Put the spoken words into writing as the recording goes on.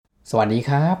สวัสดี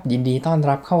ครับยินดีต้อน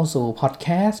รับเข้าสู่พอดแค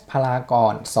สต์พลาก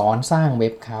รสอนสร้างเว็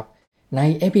บครับใน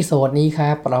เอพิโซดนี้ค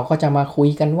รับเราก็จะมาคุย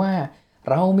กันว่า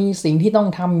เรามีสิ่งที่ต้อง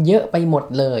ทำเยอะไปหมด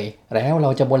เลยแล้วเรา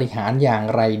จะบริหารอย่าง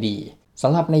ไรดีส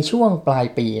ำหรับในช่วงปลาย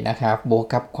ปีนะครับบวก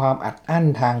กับความอัดอั้น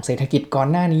ทางเศรษฐกิจก่อน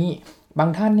หน้านี้บาง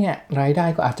ท่านเนี่ยรายได้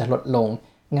ก็อาจจะลดลง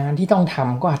งานที่ต้องท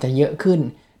ำก็อาจจะเยอะขึ้น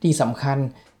ที่สำคัญ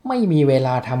ไม่มีเวล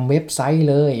าทำเว็บไซต์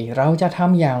เลยเราจะท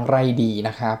ำอย่างไรดี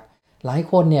นะครับ หลาย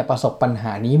คนเนี่ยประสบปัญห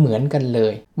านี้เหมือนกันเล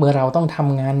ยเมื่อเราต้องท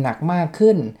ำงานหนักมาก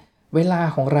ขึ้นเวลา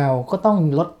ของเราก็ต้อง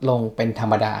ลดลงเป็นธร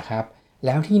รมดาครับแ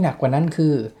ล้วที่หนักกว่านั้นคื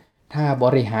อถ้าบ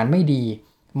ริหารไม่ดี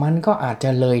มันก็อาจจ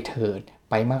ะเลยเถิด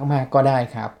ไปมากๆก็ได้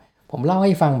ครับผมเล่าใ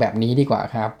ห้ฟังแบบนี้ดีกว่า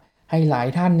ครับให้หลาย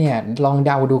ท่านเนี่ยลองเ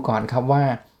ดาดูก่อนครับว่า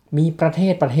มีประเท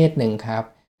ศหนึ่งครับ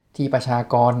ที่ประชา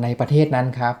กรในประเทศนั้น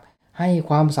ครับให้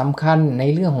ความสำคัญใน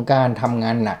เรื่องของการทำง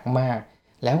านหนักมาก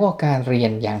แล้วก็การเรีย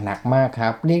นอย่างหนักมากครั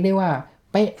บเรียกได้ว่า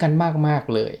เป๊ะกันมาก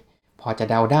ๆเลยพอจะ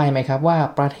เดาได้ไหมครับว่า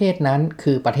ประเทศนั้น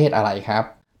คือประเทศอะไรครับ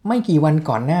ไม่กี่วัน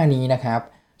ก่อนหน้านี้นะครับ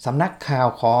สำนักข่าว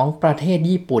ของประเทศ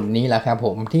ญี่ปุ่นนี่แหละครับผ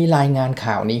มที่รายงาน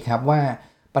ข่าวนี้ครับว่า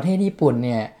ประเทศญี่ปุ่นเ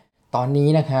นี่ยตอนนี้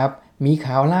นะครับมี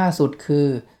ข่าวล่าสุดคือ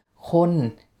คน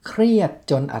เครียด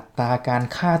จนอัตราการ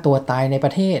ฆ่าตัวตายในป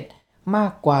ระเทศมา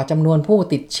กกว่าจำนวนผู้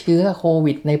ติดเชื้อโค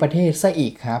วิดในประเทศซะอี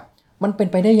กครับมันเป็น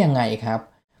ไปได้ยังไงครับ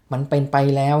มันเป็นไป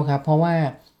แล้วครับเพราะว่า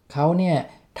เขาเนี่ย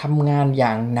ทำงานอย่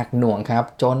างหนักหน่วงครับ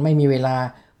จนไม่มีเวลา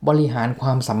บริหารคว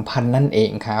ามสัมพันธ์นั่นเอ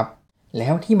งครับแล้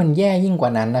วที่มันแย่ยิ่งกว่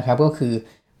านั้นนะครับก็คือ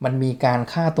มันมีการ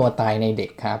ฆ่าตัวตายในเด็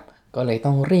กครับก็เลย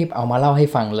ต้องรีบเอามาเล่าให้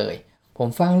ฟังเลยผม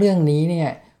ฟังเรื่องนี้เนี่ย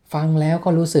ฟังแล้วก็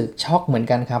รู้สึกช็อกเหมือน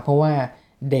กันครับเพราะว่า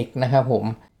เด็กนะครับผม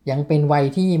ยังเป็นวัย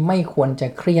ที่ไม่ควรจะ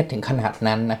เครียดถึงขนาด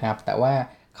นั้นนะครับแต่ว่า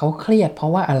เขาเครียดเพรา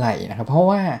ะว่าอะไรนะครับเพราะ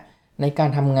ว่าในการ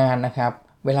ทำงานนะครับ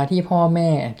เวลาที่พ่อแม่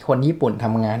คนญี่ปุ่นท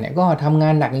ำงานเนี่ยก็ทำงา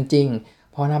นหนักจริง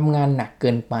ๆพอทำงานหนักเกิ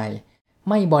นไป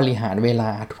ไม่บริหารเวลา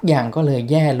ทุกอย่างก็เลย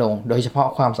แย่ลงโดยเฉพาะ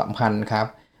ความสัมพันธ์ครับ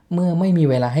เมื่อไม่มี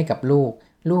เวลาให้กับลูก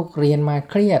ลูกเรียนมา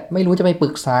เครียดไม่รู้จะไปปรึ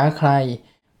กษาใคร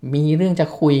มีเรื่องจะ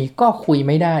คุยก็คุยไ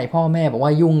ม่ได้พ่อแม่บอกว่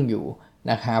ายุ่งอยู่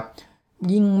นะครับ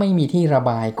ยิ่งไม่มีที่ระ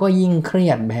บายก็ยิ่งเครี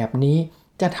ยดแบบนี้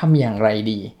จะทำอย่างไร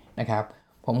ดีนะครับ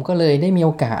ผมก็เลยได้มีโอ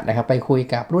กาสนะครับไปคุย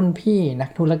กับรุ่นพี่นัก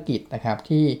ธุรกิจนะครับ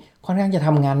ที่ค่อนข้างจะท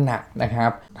ำงานหนักนะครั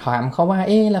บถามเขาว่า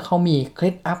แล้วเขามีเคล็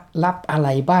ดลับอะไร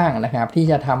บ้างนะครับที่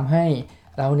จะทำให้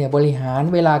เราเนี่ยบริหาร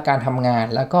เวลาการทำงาน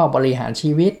แล้วก็บริหาร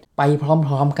ชีวิตไปพ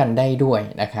ร้อมๆกันได้ด้วย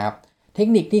นะครับเทค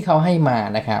นิคที่เขาให้มา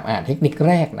นะครับเทคนิคแ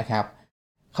รกนะครับ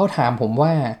เขาถามผมว่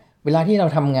าเวลาที่เรา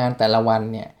ทำงานแต่ละวัน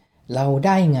เนี่ยเราไ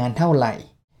ด้งานเท่าไหร่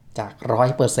จาก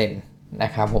100%นต์น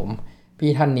ะครับผมพี่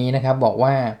ท่านนี้นะครับบอก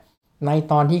ว่า ใน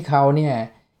ตอนที่เขาเนี่ย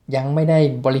ยังไม่ได้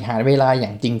บริหารเวลาอย่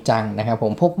างจริงจังนะครับผ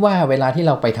มพบว่าเวลาที่เ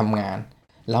ราไปทำงาน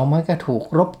เรามักจะถูก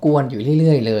รบกวนอยู่เ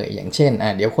รื่อยๆเลยอย่างเช่น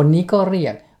เดี๋ยวคนนี้ก็เรีย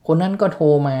กคนนั้นก็โทร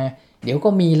มาเดี๋ยวก็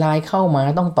มีไลน์เข้ามา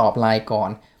ต้องตอบไลน์ก่อน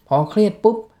พอเครียด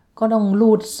ปุ๊บก็ต้อง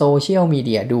ลูดโซเชียลมีเ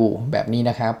ดียดูแบบนี้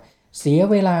นะครับเสีย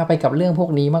เวลาไปกับเรื่องพวก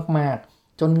นี้มาก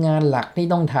ๆจนงานหลักที่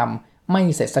ต้องทำไม่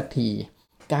เสร็จสักที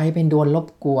กลายเป็นโดนรบ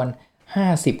กวน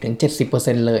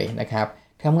 50-70% เลยนะครับ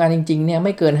ทำงานจริงๆเนี่ยไ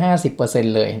ม่เกิน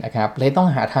 50%เลยนะครับเลยต้อง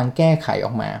หาทางแก้ไขอ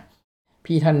อกมา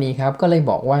พี่ท่านนี้ครับก็เลย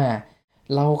บอกว่า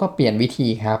เราก็เปลี่ยนวิธี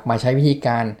ครับมาใช้วิธีก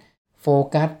ารโฟ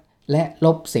กัสและล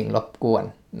บสิ่งรบกวน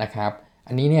นะครับ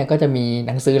อันนี้เนี่ยก็จะมีห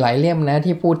นังสือหลายเล่มนะ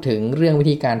ที่พูดถึงเรื่องวิ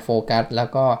ธีการโฟกัสแล้ว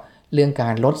ก็เรื่องกา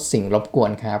รลดสิ่งรบกว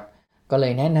นครับก็เล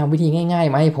ยแนะนำวิธีง่าย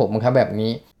ๆมาให้ผมครับแบบ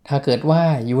นี้ถ้าเกิดว่า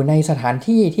อยู่ในสถาน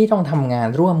ที่ที่ต้องทำงาน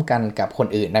ร่วมกันกับคน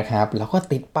อื่นนะครับเราก็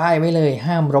ติดป้ายไว้เลย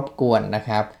ห้ามรบกวนนะ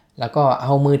ครับแล้วก็เอ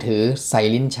ามือถือใส่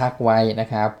ลิ้นชักไว้นะ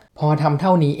ครับพอทำเท่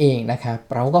านี้เองนะครับ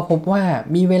เราก็พบว่า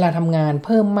มีเวลาทำงานเ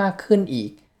พิ่มมากขึ้นอีก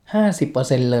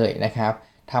 50% เลยนะครับ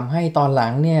ทำให้ตอนหลั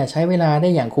งเนี่ยใช้เวลาได้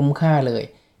อย่างคุ้มค่าเลย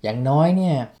อย่างน้อยเ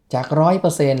นี่ยจาก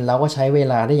 100% เราก็ใช้เว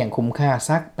ลาได้อย่างคุ้มค่า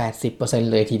สัก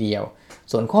 80% เลยทีเดียว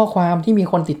ส่วนข้อความที่มี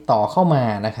คนติดต่อเข้ามา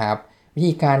นะครับวิ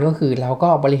ธีการก็คือเราก็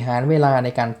บริหารเวลาใน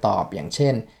การตอบอย่างเช่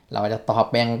นเราจะตอบ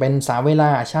แบ่งเป็น3เวล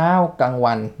าเช้ากลาง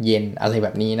วันเย็นอะไรแบ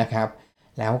บนี้นะครับ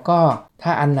แล้วก็ถ้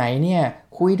าอันไหนเนี่ย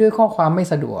คุยด้วยข้อความไม่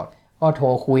สะดวกก็โทร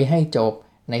คุยให้จบ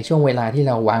ในช่วงเวลาที่เ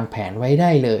ราวางแผนไว้ไ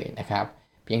ด้เลยนะครับ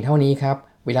เพียงเท่านี้ครับ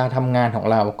เวลาทำงานของ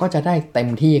เราก็จะได้เต็ม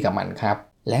ที่กับมันครับ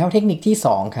แล้วเทคนิคที่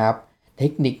2ครับเท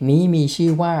คนิคนี้มีชื่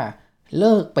อว่าเ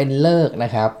ลิกเป็นเลิกน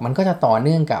ะครับมันก็จะต่อเ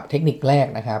นื่องกับเทคนิคแรก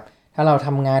นะครับถ้าเราท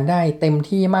ำงานได้เต็ม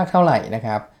ที่มากเท่าไหร่นะค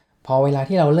รับพอเวลา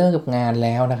ที่เราเลิกกับงานแ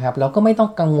ล้วนะครับเราก็ไม่ต้อ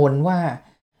งกังวลว่า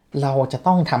เราจะ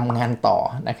ต้องทำงานต่อ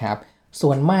นะครับ ส่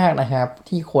วนมากนะครับ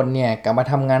ที่คนเนี่ยกลับมา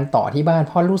ทำงานต่อที่บ้านเ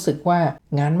พราะรู้สึกว่า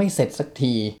งานไม่เสร็จสัก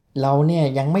ทีเราเนี่ย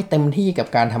ยังไม่เต็มที่กับ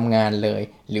การทำงานเลย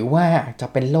หรือว่าจะ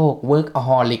เป็นโรค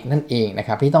workaholic นั่นเองนะค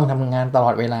รับที่ต้องทำงานตลอ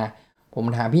ดเวลาผม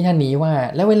ถามพี่ท่านนี้ว่า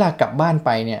แล้วเวลากลับบ้านไป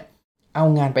เนี่ย เอา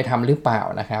งานไปทำหรือเปล่า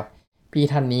นะครับพี่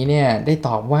ท่านนี้เนี่ยได้ต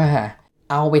อบว่า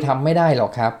เอาไปทำไม่ได้หรอ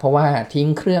กครับเพราะว่าทิ้ง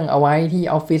เครื่องเอาไว้ที่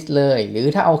ออฟฟิศเลยหรือ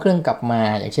ถ้าเอาเครื่องกลับมา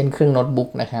อย่างเช่นเครื่องโน้ตบุ๊ก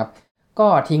นะครับก็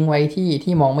ทิ้งไว้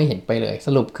ที่มองไม่เห็นไปเลยส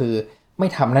รุปคือไม่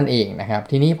ทำนั่นเองนะครับ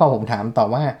ทีนี้พอผมถามต่อ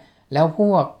ว่าแล้วพ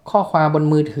วกข้อความบน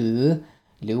มือถือ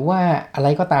หรือว่าอะไร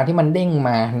ก็ตามที่มันเด้งม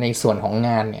าในส่วนของง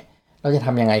านเนี่ยเราจะท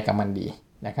ำยังไงกับมันดี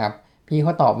นะครับพี่เข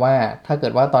าตอบว่าถ้าเกิ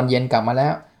ดว่าตอนเย็นกลับมาแล้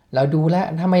วเราดูแล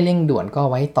ถ้าไม่เร่งด่วนก็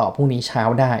ไว้ต่อพรุ่งนี้เช้า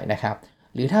ได้นะครับ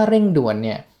หรือถ้าเร่งด่วนเ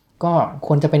นี่ยก็ค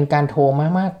วรจะเป็นการโทร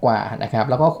มากกว่านะครับ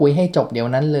แล้วก็คุยให้จบเดี๋ยว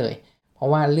นั้นเลยเพราะ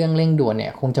ว่าเรื่องเร่งด่วนเนี่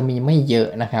ยคงจะมีไม่เยอะ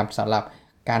นะครับสำหรับ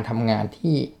การทำงาน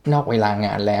ที่นอกเวลาง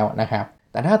านแล้วนะครับ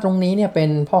แต่ถ้าตรงนี้เนี่ยเป็น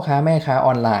พ่อค้าแม่ค้าอ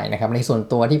อนไลน์นะครับในส่วน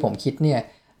ตัวที่ผมคิดเนี่ย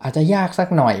อาจจะยากสัก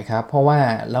หน่อยครับเพราะว่า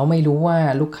เราไม่รู้ว่า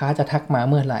ลูกค้าจะทักมา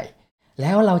เมื่อไหร่แ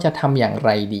ล้วเราจะทำอย่างไร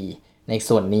ดีใน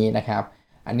ส่วนนี้นะครับ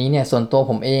อันนี้เนี่ยส่วนตัว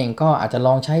ผมเองก็อาจจะล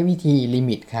องใช้วิธีลิ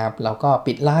มิตครับแล้วก็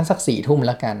ปิดร้านสัก4 ทุ่มแ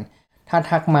ล้วกันถ้า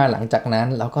ทักมาหลังจากนั้น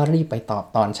เราก็รีบไปตอบ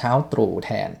ตอนเช้าตรู่แท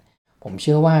นผมเ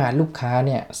ชื่อว่าลูกค้าเ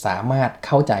นี่ยสามารถเ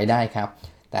ข้าใจได้ครับ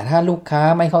แต่ถ้าลูกค้า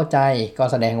ไม่เข้าใจก็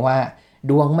แสดงว่า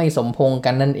ดวงไม่สมพงษ์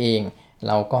กันนั่นเองเ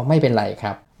ราก็ไม่เป็นไรค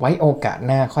รับไว้โอกาสห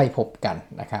น้าค่อยพบกัน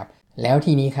นะครับแล้ว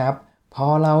ทีนี้ครับพอ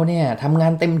เราเนี่ยทำงา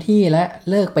นเต็มที่และ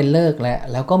เลิกเป็นเลิก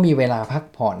แล้วก็มีเวลาพัก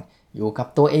ผ่อนอยู่กับ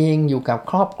ตัวเองอยู่กับ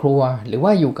ครอบครัวหรือว่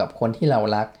าอยู่กับคนที่เรา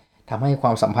รักทำให้คว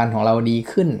ามสัมพันธ์ของเราดี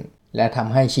ขึ้นและท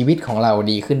ำให้ชีวิตของเรา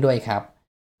ดีขึ้นด้วยครับ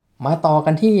มาต่อกั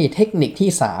นที่เทคนิคที่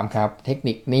3ครับเทค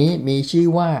นิคนี้มีชื่อ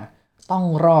ว่าต้อง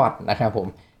รอดนะครับผม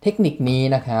เทคนิคนี้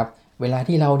นะครับเวลา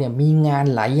ที่เราเนี่ยมีงาน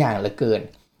หลายอย่างเหลือเกิน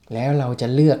แล้วเราจะ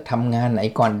เลือกทำงานไหน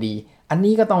ก่อนดีอัน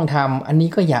นี้ก็ต้องทำอันนี้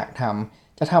ก็อยากท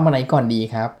ำจะทำอันไหนก่อนดี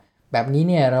ครับแบบนี้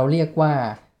เนี่ยเราเรียกว่า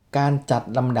การจัด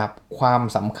ลำดับความ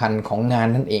สำคัญของงาน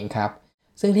นั่นเองครับ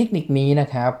ซึ่งเทคนิคนี้นะ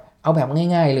ครับเอาแบบ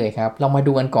ง่ายๆเลยครับเรามา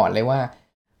ดูกันก่อนเลยว่า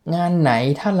งานไหน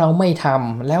ถ้าเราไม่ท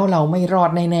ำแล้วเราไม่รอ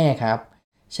ดแน่ๆครับ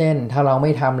เช่นถ้าเราไ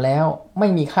ม่ทำแล้วไม่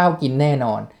มีข้าวกินแน่น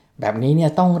อนแบบนี้เนี่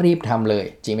ยต้องรีบทำเลย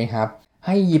จริงไหมครับใ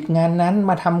ห้หยิบงานนั้น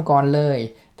มาทำก่อนเลย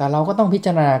แต่เราก็ต้องพิจ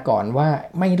ารณาก่อนว่า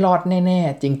ไม่รอดแน่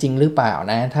ๆจริงๆหรือเปล่า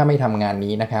นะถ้าไม่ทำงาน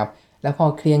นี้นะครับแล้วพอ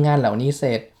เคลียร์งานเหล่านี้เส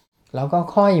ร็จเราก็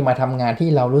ค่อยมาทำงานที่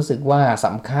เรารู้สึกว่าส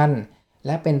ำคัญแล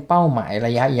ะเป็นเป้าหมายร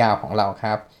ะยะยาวของเราค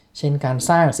รับเช่นการ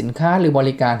สร้างสินค้าหรือบ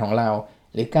ริการของเรา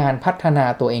หรือการพัฒนา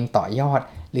ตัวเองต่อยอด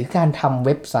หรือการทำเ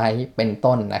ว็บไซต์เป็น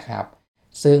ต้นนะครับ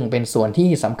ซึ่งเป็นส่วนที่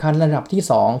สำคัญระดับที่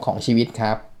2ของชีวิตค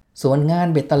รับส่วนงาน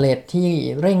เบ็ดเตล็ดที่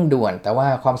เร่งด่วนแต่ว่า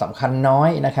ความสำคัญน้อย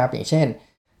นะครับอย่างเช่น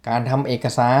การทำเอก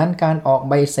สารการออก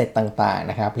ใบเสร็จต่างๆ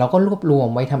นะครับเราก็รวบรวม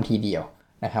ไว้ทำทีเดียว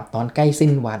นะครับตอนใกล้สิ้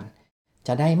นวันจ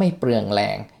ะได้ไม่เปลืองแร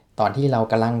งตอนที่เรา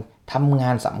กำลังทำงา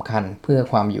นสำคัญเพื่อ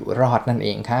ความอยู่รอดนั่นเอ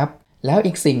งครับแล้ว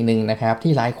อีกสิ่งหนึ่งนะครับ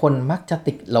ที่หลายคนมักจะ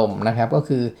ติดลมนะครับก็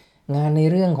คืองานใน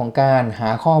เรื่องของการหา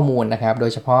ข้อมูลนะครับโด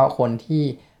ยเฉพาะคนที่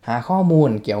หาข้อมูล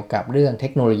เกี่ยวกับเรื่องเท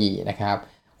คโนโลยีนะครับ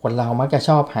คนเรามักจะช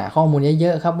อบหาข้อมูลเย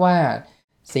อะๆครับว่า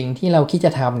สิ่งที่เราคิดจ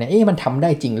ะทำเนี่ยมันทำได้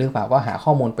จริงหรือเปล่าก็หาข้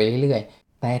อมูลไปเรื่อย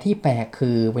ๆแต่ที่แปลกคื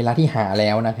อเวลาที่หาแล้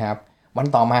วนะครับวัน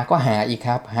ต่อมาก็หาอีกค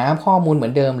รับหาข้อมูลเหมื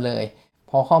อนเดิมเลย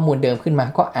พอข้อมูลเดิมขึ้นมา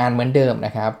ก็อ่านเหมือนเดิมน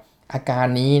ะครับอาการ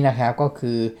นี้นะครับก็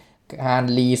คือการ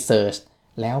รีเสิร์ช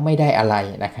แล้วไม่ได้อะไร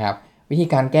นะครับวิธี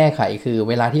การแก้ไขคือ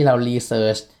เวลาที่เรารีเสิ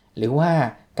ร์ชหรือว่า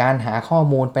การหาข้อ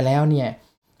มูลไปแล้วเนี่ย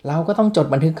เราก็ต้องจด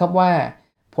บันทึกครับว่า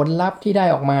ผลลัพธ์ที่ได้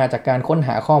ออกมาจากการค้นห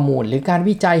าข้อมูลหรือการ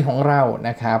วิจัยของเราน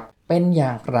ะครับเป็นอย่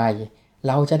างไร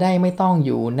เราจะได้ไม่ต้องอ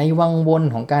ยู่ในวังวน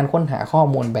ของการค้นหาข้อ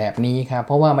มูลแบบนี้ครับเ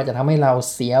พราะว่ามันจะทำให้เรา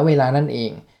เสียเวลานั่นเอ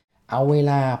งเอาเว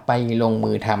ลาไปลง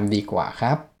มือทำดีกว่าค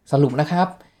รับสรุปนะครับ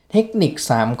เทคนิค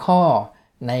3ข้อ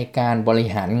ในการบริ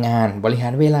หารงานบริหา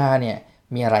รเวลาเนี่ย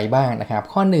มีอะไรบ้างนะครับ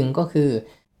ข้อ1ก็คือ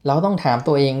เราต้องถาม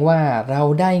ตัวเองว่าเรา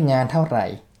ได้งานเท่าไหร่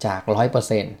จาก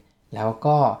 100% แล้ว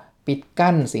ก็ปิด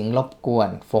กั้นสิ่งรบกวน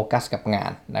โฟกัสกับงา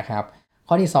นนะครับ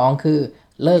ข้อที่2คือ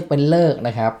เลิกเป็นเลิกน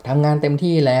ะครับทำงานเต็ม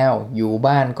ที่แล้วอยู่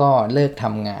บ้านก็เลิกท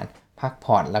ำงานพัก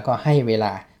ผ่อนแล้วก็ให้เวล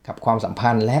ากับความสัม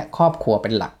พันธ์และครอบครัวเป็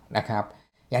นหลักนะครับ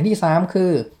อย่างที่3คื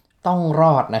อต้องร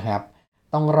อดนะครับ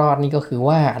ต้องรอดนี่ก็คือ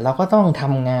ว่าเราก็ต้องท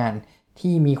ำงาน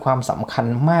ที่มีความสำคัญ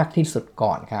มากที่สุด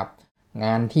ก่อนครับง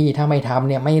านที่ถ้าไม่ทำ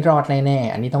เนี่ยไม่รอดแน่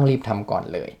ๆอันนี้ต้องรีบทำก่อน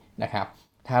เลยนะครับ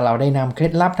ถ้าเราได้นำเคล็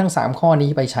ดลับทั้ง3ข้อนี้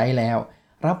ไปใช้แล้ว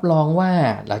รับรองว่า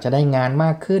เราจะได้งานม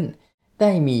ากขึ้นไ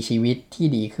ด้มีชีวิตที่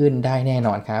ดีขึ้นได้แน่น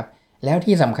อนครับแล้ว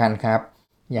ที่สำคัญครับ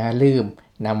อย่าลืม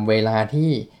นำเวลา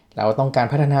ที่เราต้องการ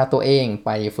พัฒนาตัวเองไป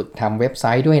ฝึกทำเว็บไซ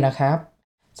ต์ด้วยนะครับ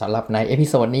สำหรับในเอพิ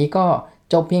โซดนี้ก็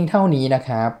จบเพียงเท่านี้นะค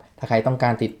รับถ้าใครต้องกา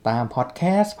รติดตามพอดแค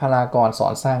สต์พลากรสอ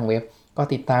นสร้างเว็บก็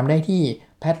ติดตามได้ที่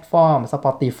แพลตฟอร์ม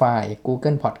Spotify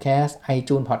Google Podcast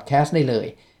iTunes Podcast ได้เลย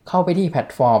เข้าไปที่แพล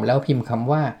ตฟอร์มแล้วพิมพ์ค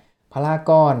ำว่าพลา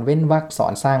กรเว้นวรรคสอ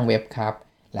นสร้างเว็บครับ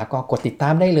แล้วก็กดติดตา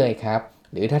มได้เลยครับ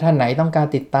หรือถ้าท่านไหนต้องการ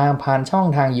ติดตามผ่านช่อง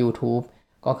ทาง YouTube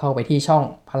ก็เข้าไปที่ช่อง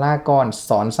พลากร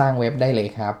สอนสร้างเว็บได้เลย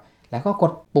ครับแล้วก็ก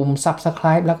ดปุ่ม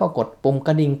Subscribe แล้วก็กดปุ่มก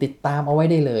ระดิ่งติดตามเอาไว้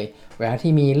ได้เลยเวลา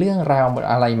ที่มีเรื่องราว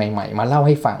อะไรใหม่ๆมาเล่าใ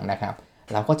ห้ฟังนะครับ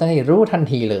เราก็จะได้รู้ทัน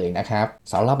ทีเลยนะครับ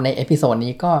สำหรับในเอพิโซด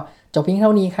นี้ก็จบเพียงเท่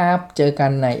านี้ครับเจอกั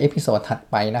นในเอพิโซดถัด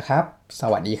ไปนะครับส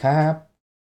วัสดีครับ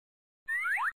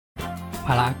พ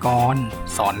ลากร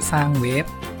สอนสร้างเว็บ